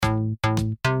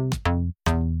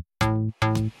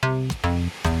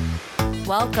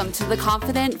Welcome to the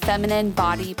Confident Feminine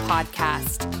Body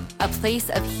Podcast, a place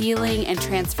of healing and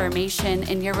transformation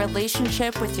in your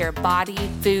relationship with your body,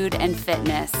 food, and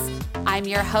fitness. I'm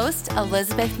your host,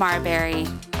 Elizabeth Marbury.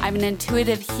 I'm an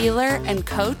intuitive healer and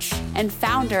coach and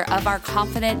founder of our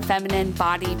Confident Feminine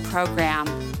Body program,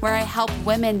 where I help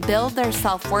women build their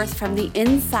self-worth from the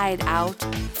inside out,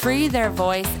 free their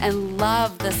voice, and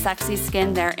love the sexy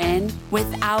skin they're in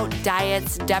without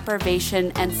diets,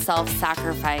 deprivation, and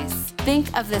self-sacrifice.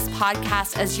 Think of this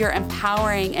podcast as your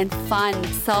empowering and fun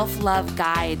self-love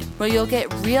guide, where you'll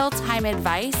get real-time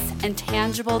advice and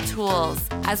tangible tools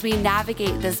as we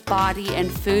navigate this body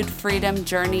and food freedom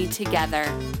journey together.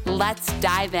 Let's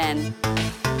dive in.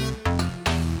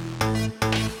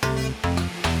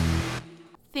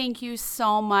 Thank you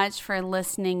so much for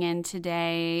listening in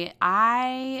today.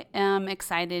 I am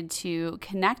excited to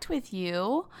connect with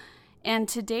you. And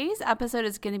today's episode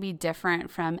is going to be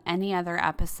different from any other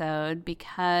episode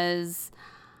because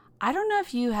I don't know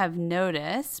if you have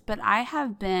noticed, but I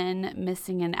have been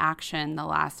missing in action the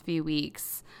last few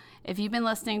weeks. If you've been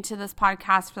listening to this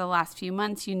podcast for the last few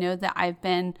months, you know that I've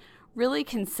been really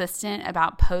consistent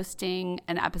about posting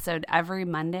an episode every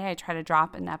Monday. I try to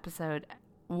drop an episode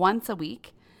once a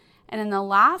week. And in the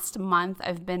last month,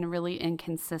 I've been really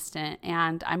inconsistent,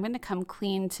 and I'm going to come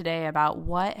clean today about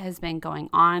what has been going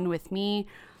on with me.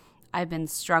 I've been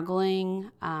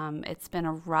struggling. It's been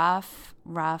a rough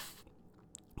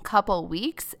couple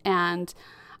weeks, and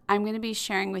I'm going to be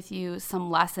sharing with you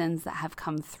some lessons that have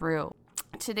come through.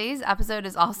 Today's episode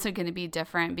is also going to be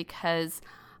different because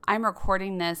I'm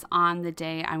recording this on the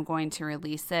day I'm going to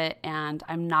release it, and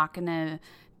I'm not going to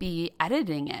be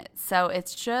editing it. So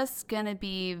it's just going to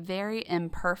be very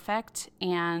imperfect,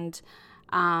 and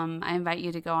I invite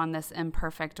you to go on this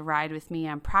imperfect ride with me.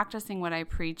 I'm practicing what I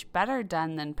preach, better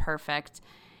done than perfect,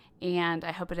 and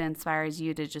I hope it inspires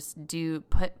you to just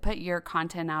put your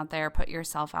content out there, put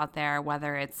yourself out there,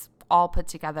 whether it's all put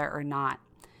together or not.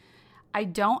 I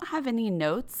don't have any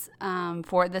notes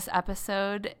for this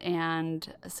episode,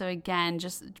 and so again,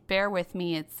 just bear with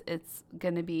me. It's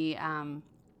going to be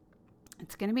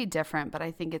It's going to be different, but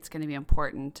I think it's going to be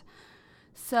important.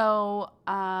 So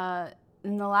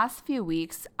in the last few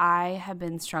weeks, I have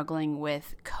been struggling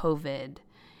with COVID.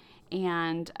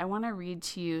 And I want to read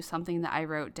to you something that I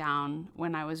wrote down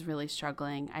when I was really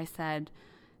struggling. I said,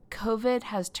 COVID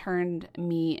has turned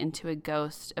me into a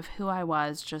ghost of who I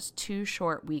was just 2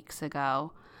 short weeks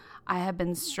ago. I have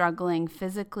been struggling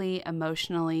physically,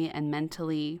 emotionally, and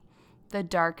mentally. The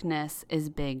darkness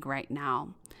is big right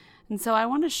now. And so I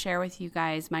want to share with you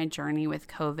guys my journey with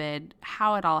COVID,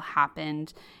 how it all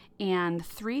happened, and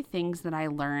 3 things that I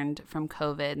learned from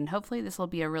COVID. And hopefully this will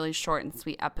be a really short and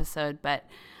sweet episode, but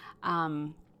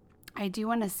I do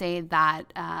want to say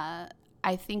that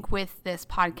I think with this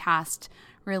podcast,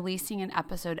 releasing an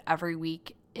episode every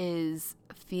week is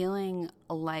feeling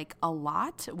like a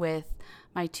lot with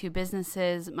my 2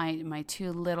 businesses, my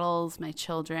 2 littles, my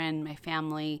children, my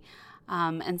family.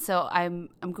 And so I'm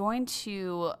going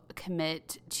to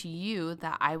commit to you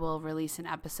that I will release an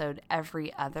episode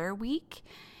every other week.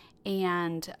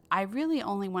 And I really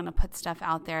only want to put stuff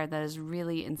out there that is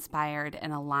really inspired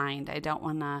and aligned. I don't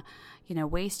want to,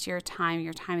 waste your time.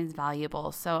 Your time is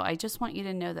valuable. So I just want you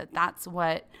to know that that's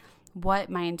what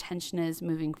my intention is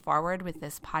moving forward with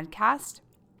this podcast.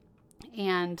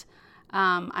 And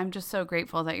I'm just so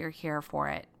grateful that you're here for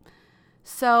it.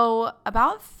 So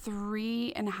about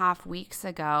 3.5 weeks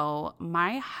ago,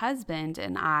 my husband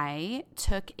and I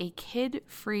took a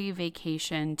kid-free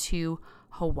vacation to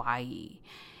Hawaii.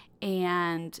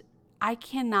 And I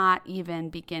cannot even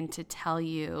begin to tell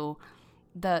you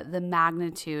the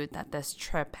magnitude that this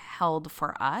trip held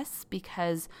for us,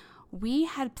 because we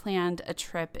had planned a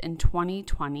trip in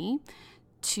 2020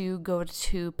 to go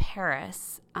to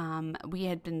Paris. We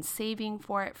had been saving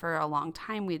for it for a long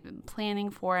time. We'd been planning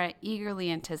for it, eagerly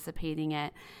anticipating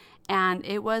it. And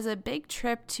it was a big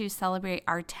trip to celebrate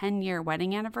our 10-year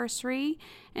wedding anniversary.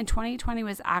 And 2020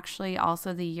 was actually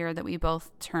also the year that we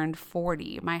both turned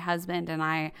 40. My husband and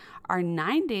I are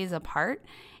 9 days apart,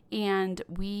 and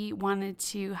we wanted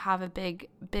to have a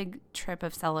big trip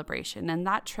of celebration. And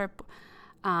that trip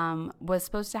was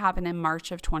supposed to happen in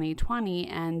March of 2020,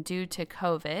 and due to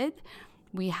COVID,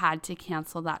 we had to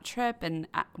cancel that trip. And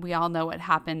we all know what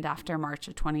happened after March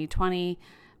of 2020,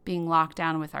 being locked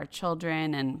down with our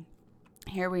children, and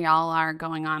here we all are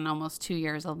going on almost 2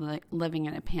 years of living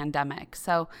in a pandemic.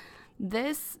 So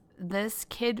this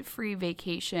kid-free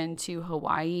vacation to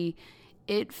Hawaii,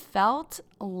 it felt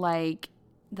like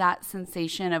that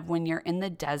sensation of when you're in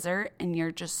the desert and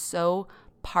you're just so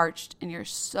parched and you're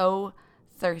so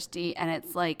thirsty, and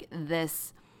it's like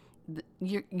this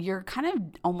you're kind of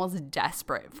almost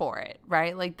desperate for it,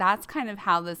 right? Like that's kind of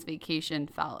how this vacation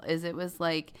felt. Is it was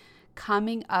like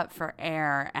coming up for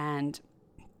air, and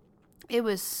it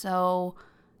was so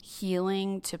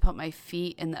healing to put my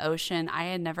feet in the ocean. I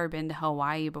had never been to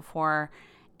Hawaii before,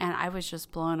 and I was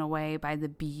just blown away by the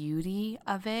beauty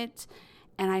of it.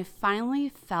 And I finally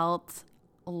felt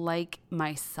like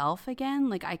myself again,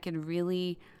 like I could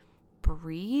really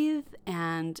breathe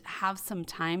and have some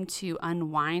time to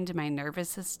unwind my nervous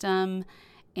system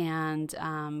and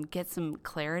get some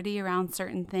clarity around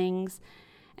certain things.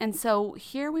 And so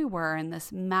here we were in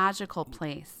this magical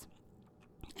place.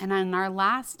 And on our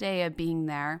last day of being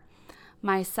there,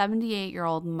 my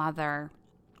 78-year-old mother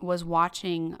was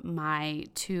watching my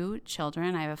two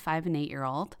children. I have a 5 and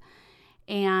 8-year-old.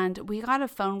 And we got a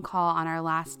phone call on our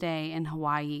last day in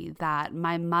Hawaii that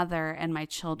my mother and my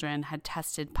children had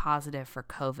tested positive for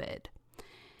COVID.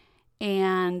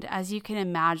 And as you can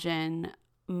imagine,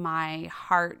 my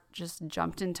heart just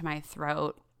jumped into my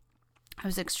throat. I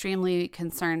was extremely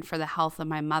concerned for the health of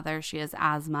my mother. She has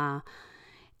asthma.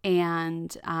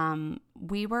 And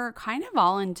we were kind of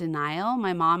all in denial.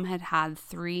 My mom had had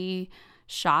 3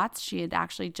 shots. She had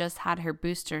actually just had her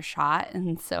booster shot.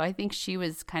 And so I think she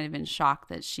was kind of in shock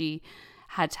that she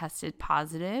had tested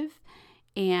positive.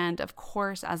 And of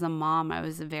course, as a mom, I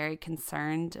was very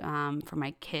concerned for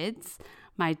my kids.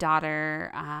 My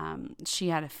daughter, she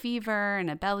had a fever and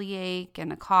a bellyache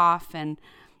and a cough. And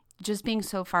just being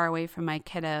so far away from my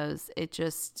kiddos,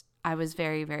 I was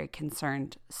very, very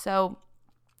concerned. So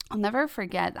I'll never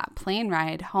forget that plane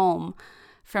ride home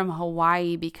from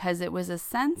Hawaii, because it was a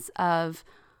sense of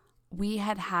we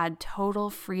had had total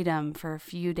freedom for a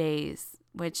few days,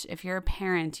 which if you're a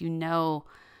parent, you know,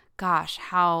 gosh,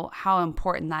 how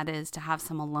important that is to have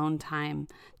some alone time.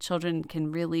 Children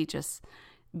can really just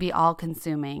be all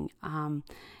consuming.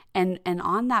 And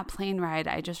on that plane ride,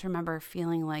 I just remember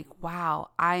feeling like, wow,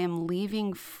 I am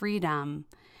leaving freedom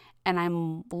and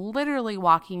I'm literally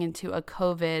walking into a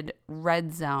COVID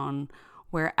red zone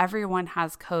where everyone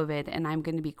has COVID, and I'm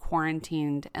going to be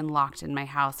quarantined and locked in my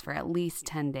house for at least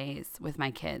 10 days with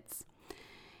my kids.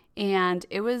 And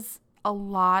it was a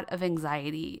lot of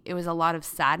anxiety. It was a lot of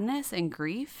sadness and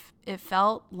grief. It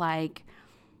felt like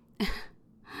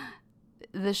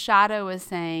the shadow was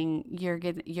saying,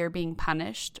 you're being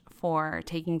punished for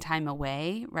taking time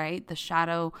away, right? The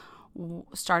shadow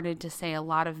started to say a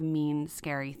lot of mean,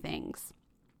 scary things.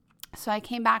 So I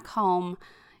came back home.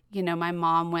 You know, my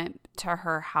mom went to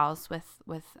her house with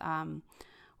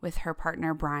her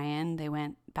partner, Brian. They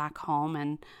went back home,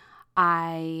 and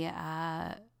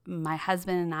my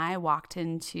husband and I walked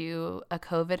into a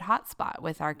COVID hotspot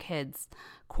with our kids,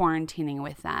 quarantining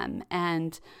with them.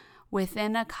 And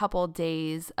within a couple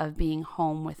days of being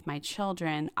home with my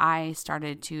children, I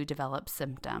started to develop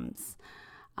symptoms.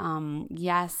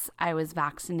 Yes, I was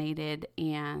vaccinated,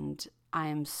 and I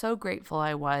am so grateful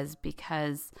I was,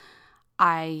 because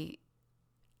I,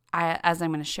 as I'm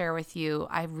going to share with you,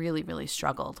 I really, really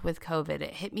struggled with COVID.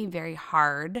 It hit me very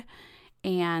hard,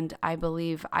 and I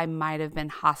believe I might have been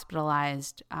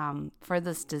hospitalized for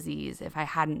this disease if I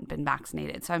hadn't been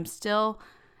vaccinated. So I'm still,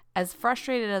 as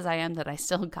frustrated as I am that I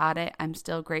still got it, I'm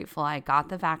still grateful I got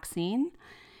the vaccine.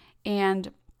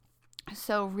 And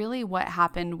so really what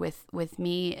happened with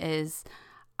me is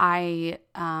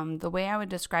the way I would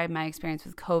describe my experience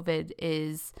with COVID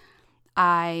is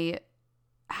I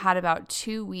had about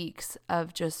 2 weeks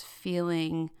of just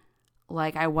feeling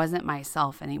like I wasn't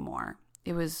myself anymore.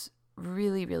 It was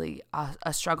really, really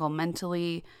a struggle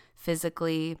mentally,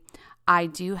 physically. I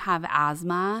do have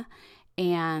asthma,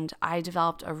 and I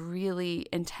developed a really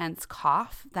intense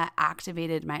cough that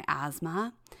activated my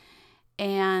asthma.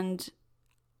 And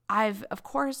I've, of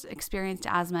course, experienced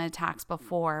asthma attacks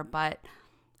before, but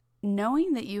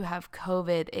knowing that you have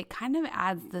COVID, it kind of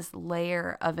adds this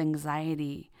layer of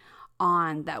anxiety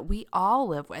on that we all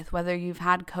live with, whether you've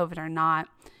had COVID or not.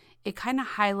 It kind of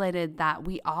highlighted that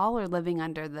we all are living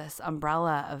under this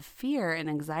umbrella of fear and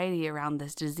anxiety around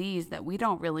this disease that we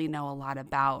don't really know a lot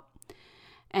about.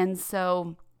 And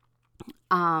so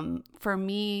for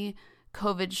me,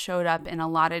 COVID showed up in a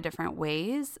lot of different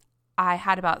ways. I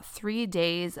had about 3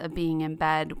 days of being in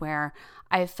bed where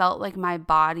I felt like my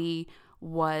body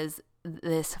was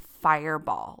this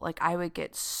fireball. Like I would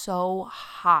get so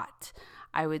hot.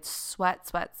 I would sweat.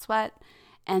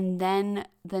 And then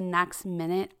the next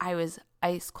minute I was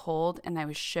ice cold and I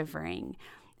was shivering.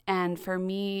 And for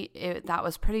me, that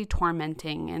was pretty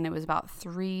tormenting. And it was about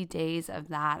 3 days of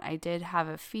that. I did have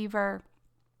a fever.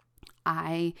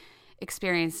 I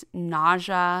experienced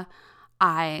nausea.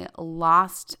 I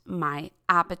lost my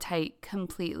appetite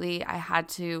completely. I had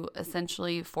to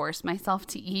essentially force myself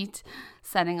to eat,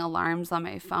 setting alarms on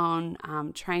my phone,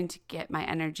 trying to get my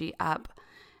energy up.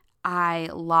 I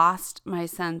lost my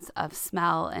sense of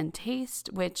smell and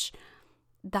taste, which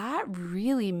that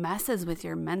really messes with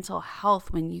your mental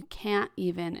health when you can't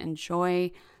even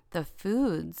enjoy the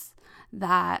foods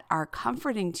that are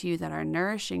comforting to you, that are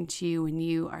nourishing to you when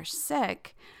you are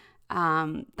sick.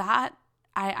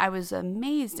 I was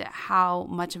amazed at how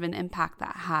much of an impact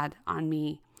that had on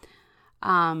me.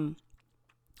 I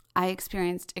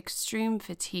experienced extreme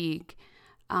fatigue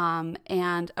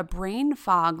and a brain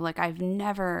fog like I've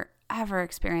never, ever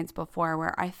experienced before,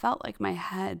 where I felt like my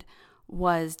head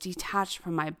was detached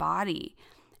from my body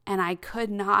and I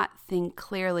could not think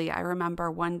clearly. I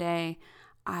remember one day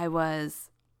I was,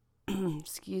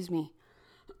 excuse me,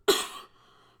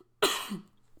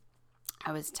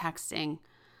 I was texting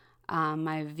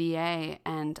my VA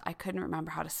and I couldn't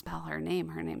remember how to spell her name.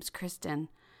 Her name's Kristen,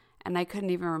 and I couldn't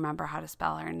even remember how to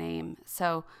spell her name.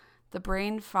 So the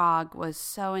brain fog was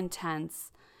so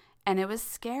intense and it was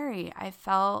scary. I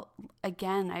felt like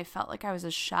I was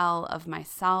a shell of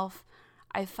myself.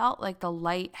 I felt like the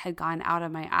light had gone out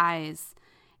of my eyes.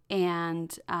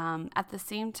 And at the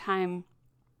same time,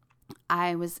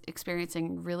 I was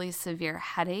experiencing really severe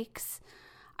headaches.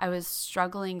 I was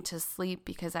struggling to sleep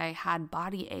because I had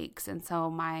body aches. And so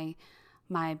my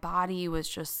body was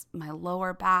just, my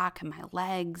lower back and my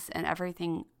legs and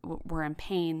everything were in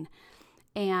pain.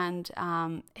 And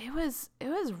it was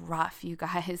rough, you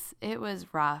guys. It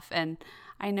was rough. And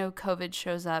I know COVID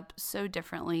shows up so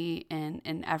differently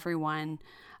in everyone.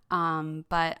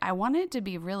 But I wanted to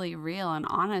be really real and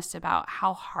honest about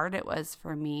how hard it was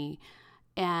for me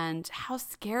and how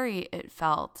scary it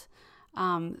felt.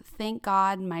 Thank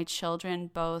God my children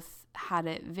both had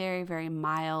it very, very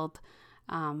mild.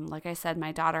 Like I said,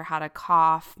 my daughter had a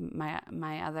cough.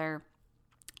 My other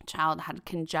child had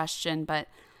congestion, but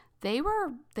they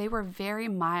were very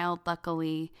mild,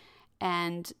 luckily.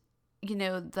 And you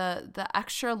know, the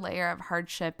extra layer of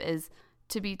hardship is,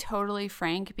 to be totally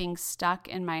frank, being stuck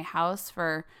in my house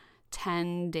for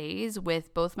 10 days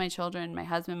with both my children, my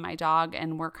husband, my dog,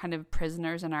 and we're kind of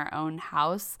prisoners in our own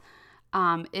house,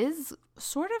 is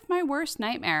sort of my worst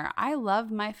nightmare. I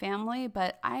love my family,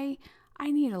 but I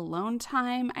need alone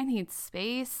time. I need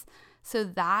space. So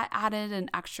that added an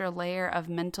extra layer of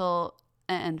mental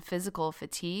and physical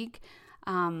fatigue.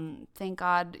 Thank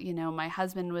God, you know, my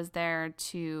husband was there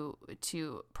to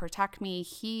protect me.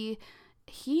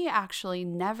 He actually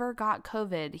never got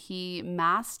COVID. He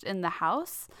masked in the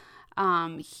house.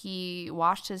 He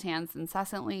washed his hands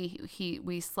incessantly.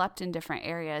 We slept in different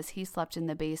areas. He slept in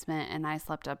the basement and I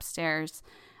slept upstairs.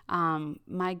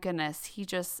 My goodness,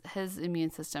 his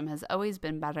immune system has always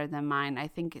been better than mine. I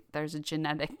think there's a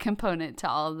genetic component to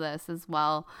all of this as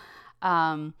well.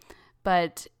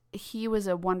 But he was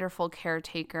a wonderful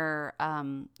caretaker,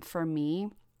 for me.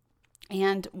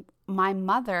 And my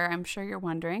mother, I'm sure you're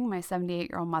wondering, my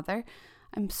 78-year-old mother,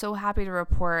 I'm so happy to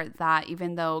report that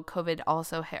even though COVID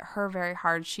also hit her very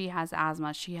hard, she has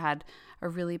asthma. She had a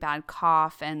really bad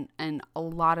cough and a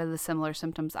lot of the similar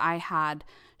symptoms I had.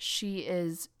 She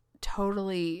is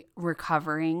totally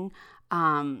recovering.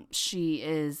 She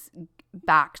is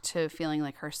back to feeling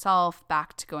like herself,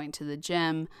 back to going to the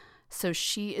gym. So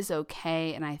she is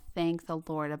okay. And I thank the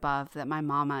Lord above that my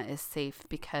mama is safe,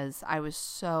 because I was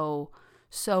so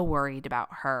worried about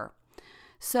her.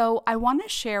 So I want to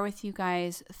share with you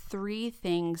guys 3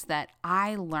 things that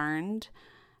I learned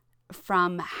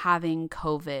from having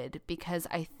COVID, because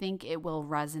I think it will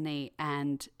resonate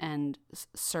and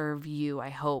serve you, I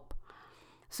hope.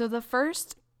 So the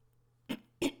first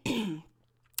thing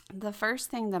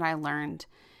that I learned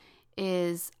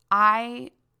is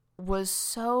I was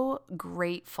so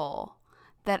grateful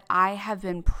that I have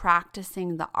been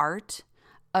practicing the art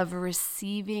of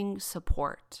receiving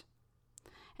support.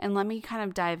 And let me kind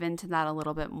of dive into that a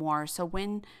little bit more. So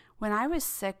when I was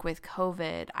sick with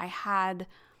COVID, I had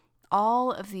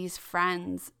all of these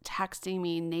friends texting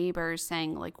me, neighbors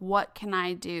saying, like, what can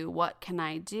I do? What can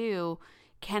I do?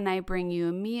 Can I bring you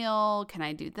a meal? Can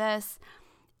I do this?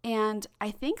 And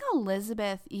I think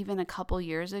Elizabeth, even a couple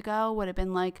years ago, would have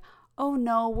been like, oh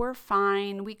no, we're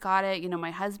fine. We got it. You know,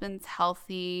 my husband's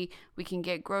healthy. We can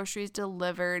get groceries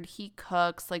delivered. He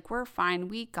cooks. Like, we're fine.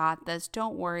 We got this.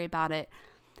 Don't worry about it.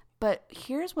 But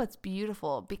here's what's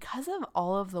beautiful. Because of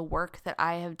all of the work that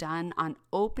I have done on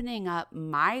opening up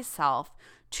myself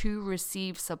to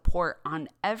receive support on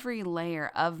every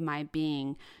layer of my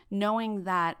being, knowing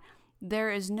that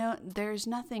there's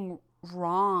nothing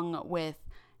wrong with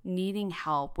needing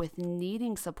help, with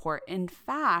needing support. In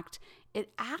fact,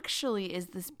 it actually is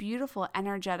this beautiful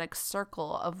energetic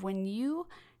circle of when you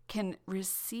can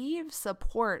receive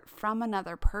support from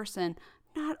another person,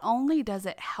 not only does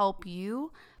it help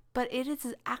you, but it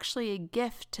is actually a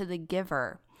gift to the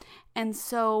giver. And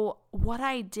so what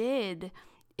I did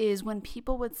is when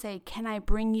people would say, "Can I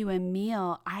bring you a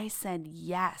meal?" I said,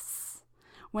 "Yes."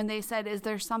 When they said, "Is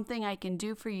there something I can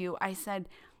do for you?" I said,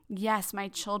 "Yes, my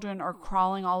children are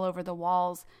crawling all over the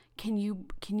walls. Can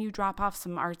you drop off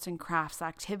some arts and crafts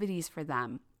activities for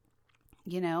them?"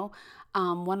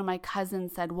 One of my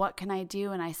cousins said, "What can I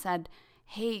do?" And I said,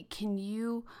 "Hey, can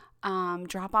you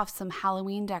drop off some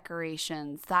Halloween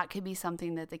decorations?" That could be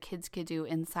something that the kids could do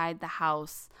inside the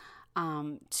house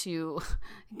to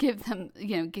give them,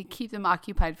 keep them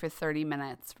occupied for 30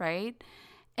 minutes, right?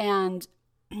 And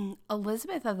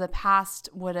Elizabeth of the past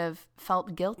would have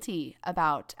felt guilty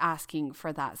about asking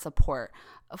for that support,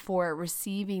 for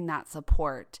receiving that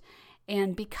support.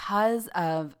 And because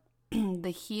of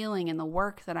the healing and the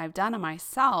work that I've done on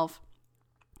myself,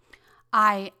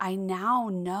 I now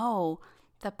know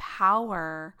the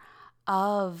power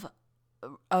of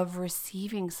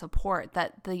receiving support,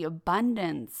 that the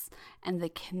abundance and the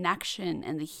connection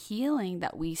and the healing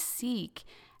that we seek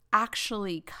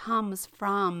actually comes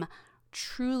from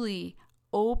truly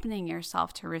opening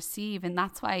yourself to receive. And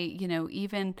that's why,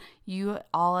 even you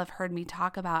all have heard me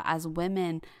talk about as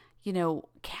women,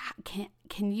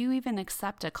 can you even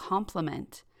accept a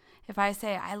compliment? If I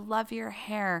say, "I love your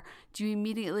hair," do you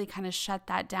immediately kind of shut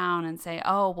that down and say,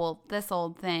 "Oh, well, this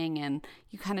old thing," and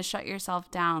you kind of shut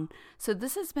yourself down? So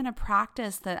this has been a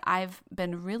practice that I've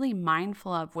been really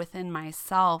mindful of within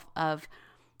myself of,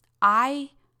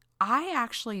 I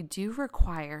actually do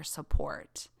require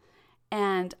support.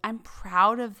 And I'm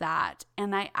proud of that.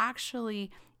 And I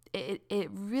actually, it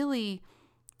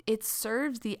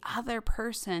serves the other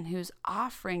person who's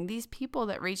offering. These people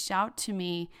that reached out to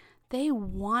me, they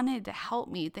wanted to help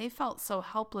me. They felt so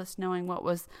helpless knowing what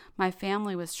was my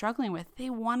family was struggling with. They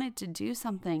wanted to do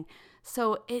something.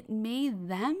 So it made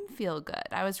them feel good.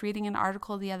 I was reading an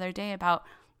article the other day about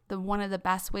one of the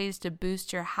best ways to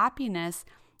boost your happiness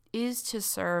is to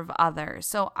serve others.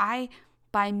 So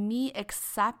by me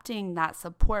accepting that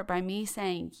support, by me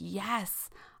saying, "Yes,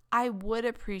 I would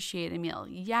appreciate a meal.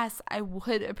 Yes, I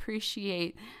would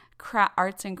appreciate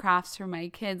arts and crafts for my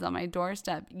kids on my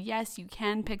doorstep. Yes, you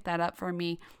can pick that up for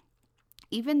me."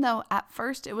 Even though at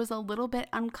first it was a little bit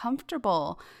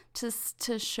uncomfortable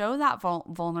to show that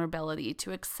vulnerability,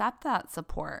 to accept that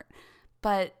support.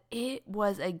 But it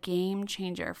was a game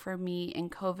changer for me in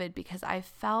COVID because I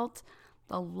felt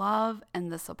the love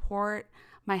and the support.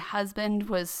 My husband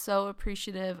was so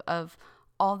appreciative of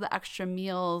all the extra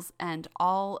meals and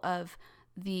all of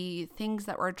the things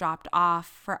that were dropped off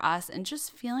for us, and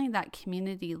just feeling that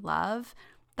community love.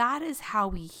 That is how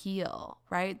we heal,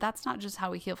 right? That's not just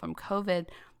how we heal from COVID.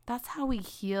 That's how we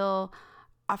heal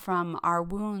from our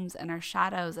wounds and our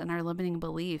shadows and our limiting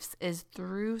beliefs, is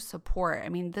through support. I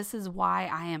mean, this is why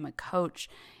I am a coach,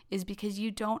 is because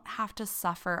you don't have to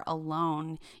suffer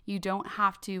alone. You don't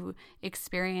have to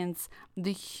experience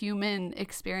the human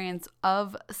experience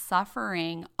of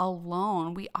suffering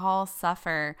alone. We all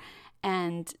suffer.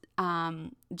 And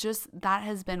just that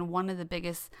has been one of the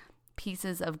biggest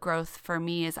pieces of growth for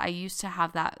me. Is I used to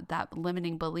have that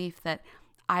limiting belief that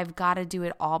I've got to do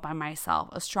it all by myself.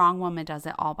 A strong woman does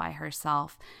it all by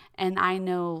herself. And I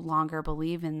no longer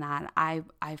believe in that. I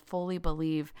fully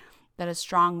believe that a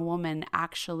strong woman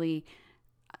actually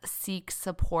seeks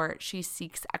support. She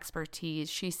seeks expertise.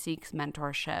 She seeks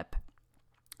mentorship.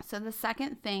 So the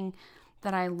second thing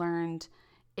that I learned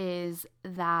is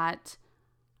that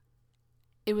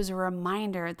it was a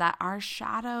reminder that our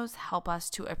shadows help us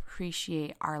to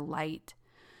appreciate our light.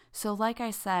 So like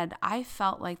I said, I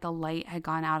felt like the light had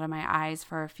gone out of my eyes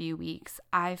for a few weeks.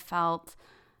 I felt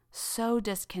so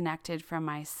disconnected from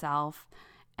myself,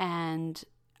 and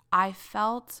I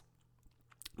felt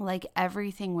like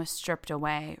everything was stripped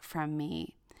away from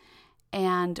me.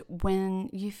 And when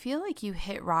you feel like you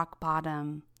hit rock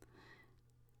bottom,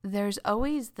 there's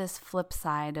always this flip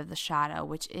side of the shadow,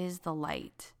 which is the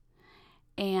light.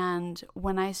 And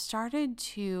when I started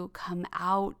to come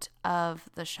out of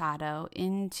the shadow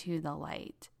into the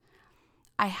light,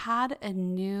 I had a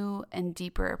new and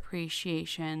deeper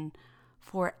appreciation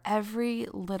for every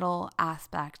little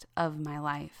aspect of my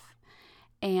life.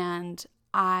 And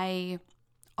I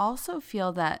also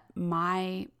feel that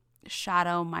my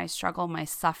shadow, my struggle, my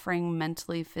suffering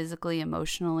mentally, physically,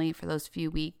 emotionally for those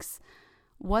few weeks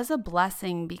was a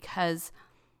blessing, because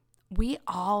we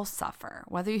all suffer.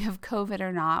 Whether you have COVID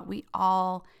or not, we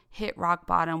all hit rock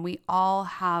bottom. We all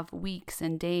have weeks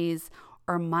and days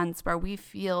or months where we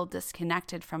feel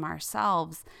disconnected from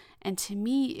ourselves. And to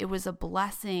me, it was a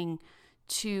blessing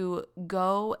to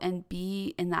go and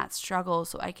be in that struggle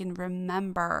so I can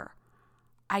remember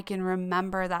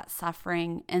that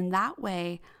suffering. And that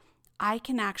way, I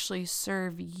can actually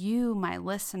serve you, my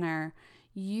listener,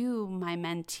 you, my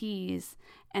mentees,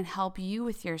 and help you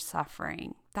with your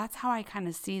suffering. That's how I kind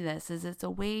of see this, is it's a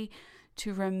way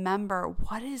to remember,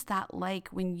 what is that like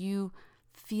when you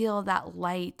feel that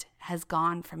light has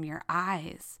gone from your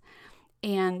eyes,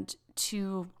 and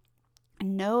to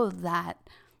know that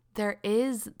there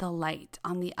is the light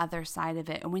on the other side of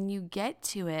it. And when you get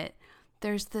to it,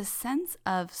 there's this sense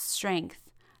of strength.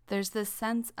 There's this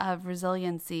sense of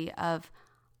resiliency of,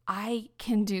 I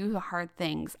can do hard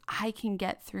things. I can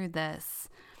get through this.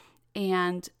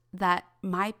 And that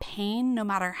my pain, no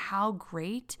matter how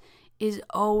great, is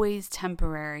always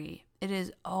temporary. It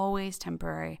is always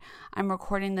temporary. I'm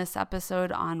recording this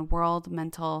episode on World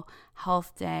Mental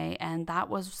Health Day, and that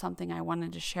was something I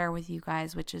wanted to share with you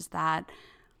guys, which is that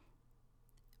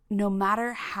no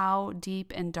matter how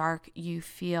deep and dark you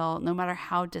feel, no matter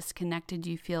how disconnected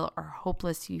you feel or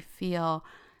hopeless you feel,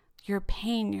 your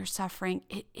pain, your suffering,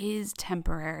 it is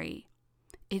temporary.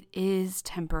 It is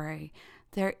temporary.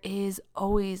 There is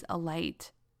always a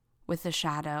light with a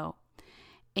shadow.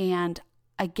 And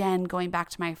again, going back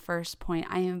to my first point,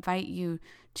 I invite you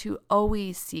to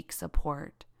always seek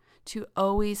support, to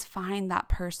always find that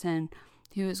person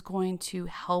who is going to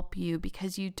help you,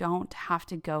 because you don't have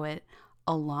to go it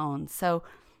alone. So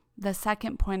the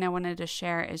second point I wanted to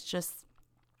share is just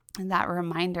that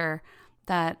reminder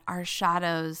that our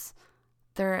shadows,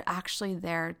 they're actually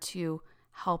there to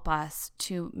help us,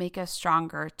 to make us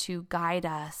stronger, to guide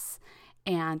us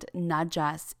and nudge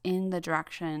us in the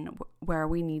direction where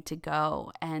we need to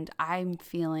go. And I'm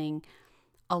feeling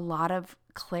a lot of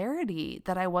clarity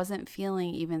that I wasn't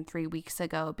feeling even 3 weeks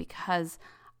ago, because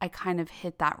I kind of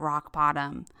hit that rock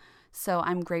bottom. So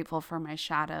I'm grateful for my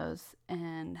shadows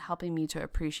and helping me to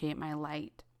appreciate my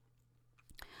light.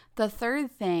 The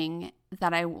third thing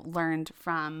that I learned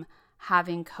from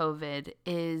having COVID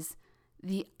is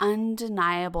the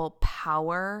undeniable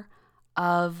power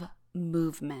of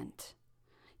movement.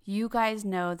 You guys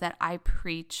know that I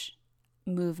preach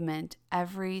movement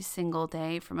every single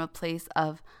day from a place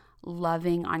of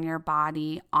loving on your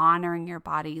body, honoring your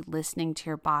body, listening to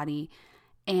your body.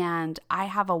 And I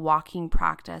have a walking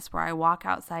practice where I walk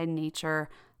outside in nature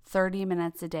 30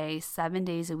 minutes a day, 7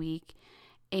 days a week.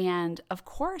 And of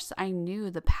course, I knew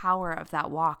the power of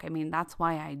that walk. I mean, that's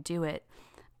why I do it.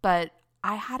 But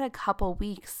I had a couple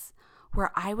weeks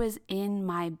where I was in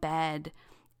my bed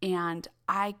and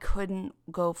I couldn't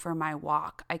go for my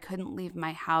walk. I couldn't leave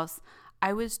my house.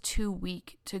 I was too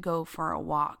weak to go for a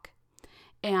walk.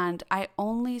 And I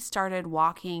only started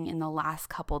walking in the last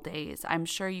couple days. I'm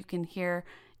sure you can hear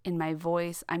in my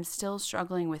voice, I'm still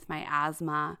struggling with my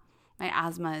asthma. My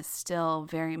asthma is still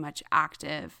very much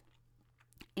active.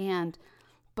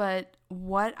 But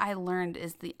what I learned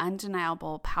is the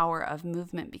undeniable power of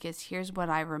movement, because here's what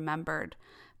I remembered.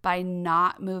 By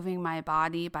not moving my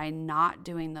body, by not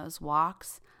doing those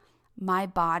walks, my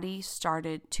body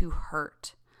started to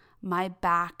hurt. My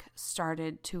back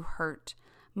started to hurt.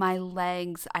 My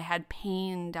legs, I had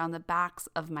pain down the backs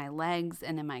of my legs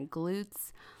and in my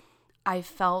glutes. I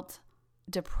felt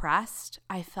depressed.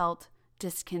 I felt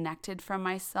disconnected from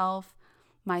myself.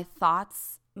 My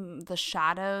thoughts, the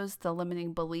shadows, the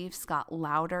limiting beliefs got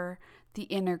louder. The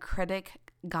inner critic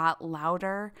got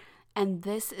louder. And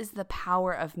this is the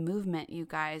power of movement, you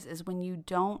guys, is when you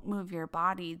don't move your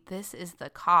body, this is the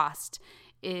cost.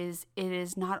 It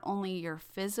is not only your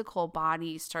physical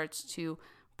body starts to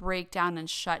break down and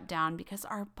shut down, because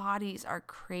our bodies are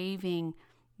craving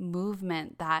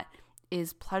movement that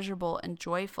is pleasurable and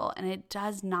joyful, and it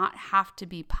does not have to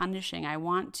be punishing. I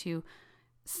want to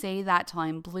say that till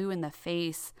I'm blue in the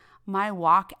face. My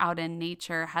walk out in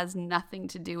nature has nothing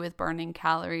to do with burning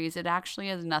calories. It actually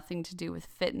has nothing to do with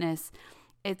fitness.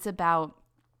 It's about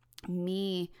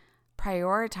me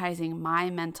prioritizing my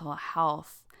mental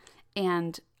health.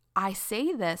 And I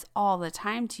say this all the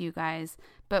time to you guys,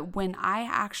 but when I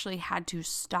actually had to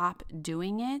stop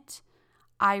doing it,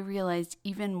 I realized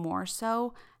even more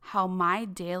so how my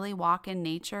daily walk in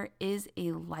nature is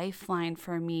a lifeline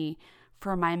for me,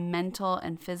 for my mental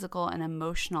and physical and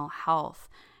emotional health.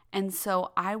 And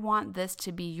so I want this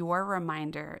to be your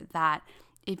reminder that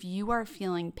if you are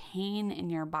feeling pain in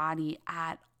your body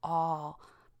at all,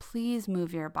 please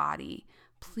move your body.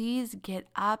 Please get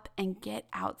up and get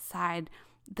outside.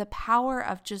 the power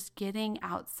of just getting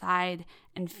outside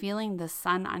and feeling the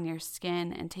sun on your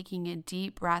skin and taking a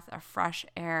deep breath of fresh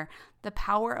air, the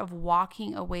power of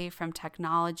walking away from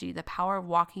technology, the power of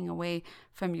walking away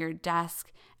from your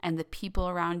desk and the people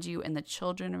around you and the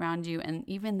children around you and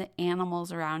even the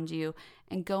animals around you,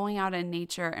 and going out in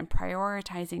nature and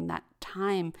prioritizing that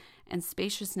time and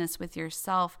spaciousness with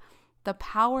yourself, the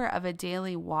power of a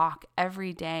daily walk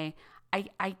every day.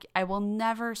 I will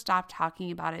never stop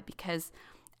talking about it, because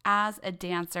as a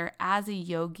dancer, as a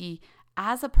yogi,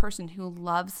 as a person who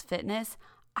loves fitness,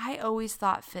 I always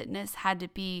thought fitness had to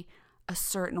be a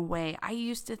certain way. I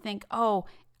used to think, oh,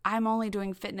 I'm only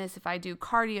doing fitness if I do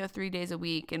cardio 3 days a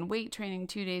week and weight training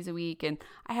 2 days a week. And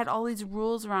I had all these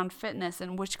rules around fitness,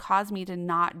 and which caused me to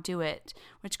not do it,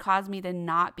 which caused me to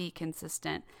not be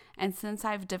consistent. And since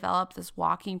I've developed this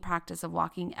walking practice of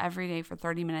walking every day for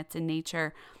 30 minutes in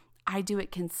nature, I do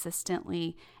it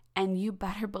consistently. And you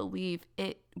better believe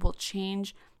it will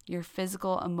change your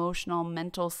physical, emotional,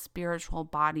 mental, spiritual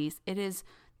bodies. It is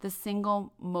the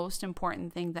single most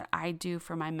important thing that I do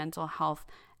for my mental health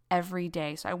every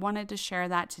day. So I wanted to share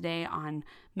that today on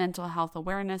Mental Health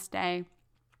Awareness Day.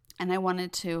 And I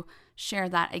wanted to share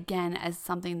that again as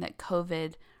something that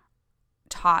COVID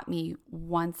taught me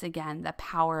once again, the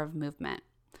power of movement.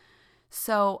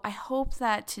 So I hope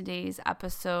that today's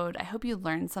episode, I hope you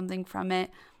learned something from it.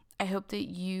 I hope that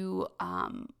you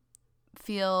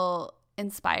feel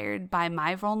inspired by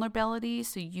my vulnerability,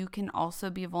 so you can also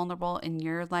be vulnerable in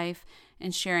your life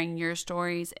and sharing your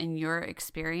stories and your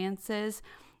experiences.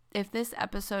 If this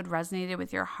episode resonated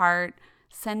with your heart,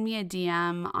 send me a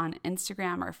DM on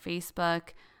Instagram or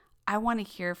Facebook. I want to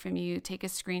hear from you. Take a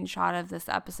screenshot of this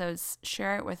episode,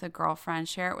 share it with a girlfriend,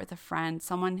 share it with a friend,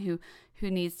 someone who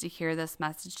needs to hear this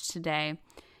message today.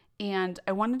 And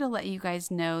I wanted to let you guys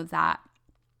know that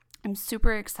I'm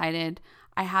super excited.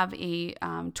 I have a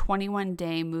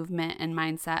 21-day movement and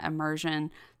mindset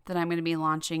immersion that I'm going to be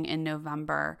launching in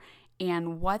November.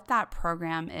 And what that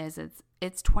program is,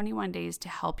 it's 21 days to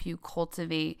help you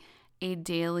cultivate a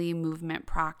daily movement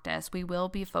practice. We will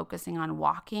be focusing on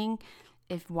walking.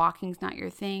 If walking's not your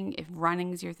thing, if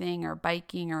running's your thing, or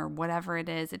biking, or whatever it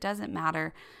is, it doesn't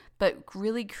matter. But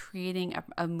really creating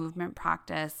a movement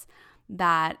practice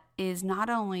that is not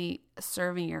only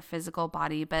serving your physical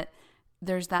body, but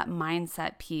there's that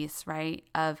mindset piece, right?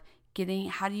 Of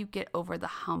how do you get over the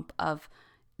hump of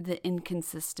the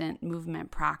inconsistent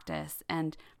movement practice?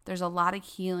 And there's a lot of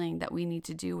healing that we need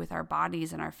to do with our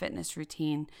bodies and our fitness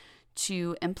routine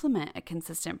to implement a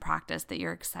consistent practice that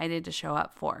you're excited to show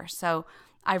up for. So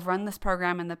I've run this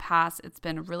program in the past. It's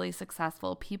been really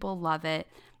successful. People love it.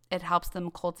 It helps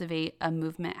them cultivate a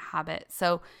movement habit.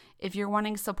 So if you're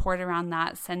wanting support around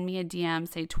that, send me a DM,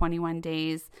 say 21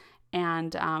 days.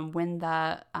 And when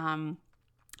the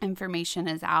information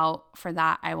is out for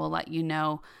that, I will let you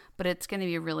know. But it's going to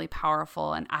be really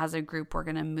powerful. And as a group, we're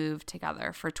going to move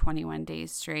together for 21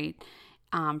 days straight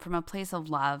from a place of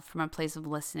love, from a place of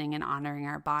listening and honoring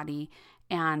our body.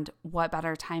 And what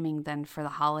better timing than for the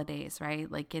holidays, right?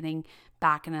 Like getting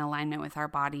back in alignment with our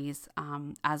bodies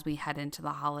as we head into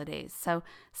the holidays. So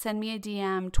send me a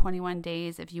DM, 21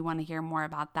 days, if you want to hear more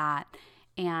about that.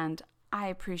 And I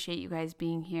appreciate you guys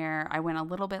being here. I went a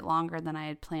little bit longer than I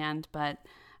had planned, but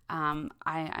I'm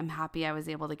happy I was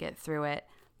able to get through it.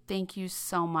 Thank you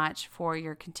so much for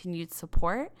your continued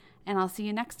support, and I'll see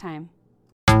you next time.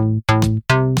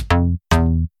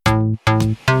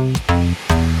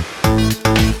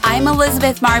 I'm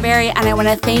Elizabeth Marbury, and I want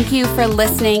to thank you for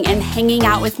listening and hanging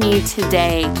out with me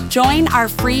today. Join our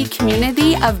free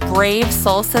community of brave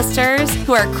soul sisters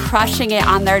who are crushing it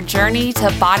on their journey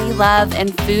to body love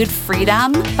and food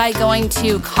freedom by going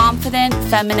to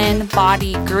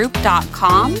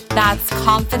ConfidentFeminineBodyGroup.com. That's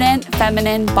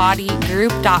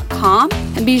ConfidentFeminineBodyGroup.com.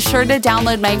 And be sure to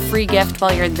download my free gift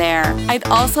while you're there. I'd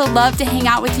also love to hang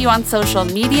out with you on social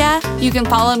media. You can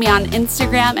follow me on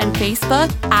Instagram and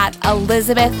Facebook at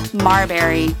Elizabeth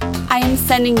Marbury. I am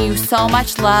sending you so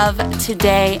much love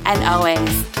today and always.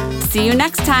 See you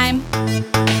next time.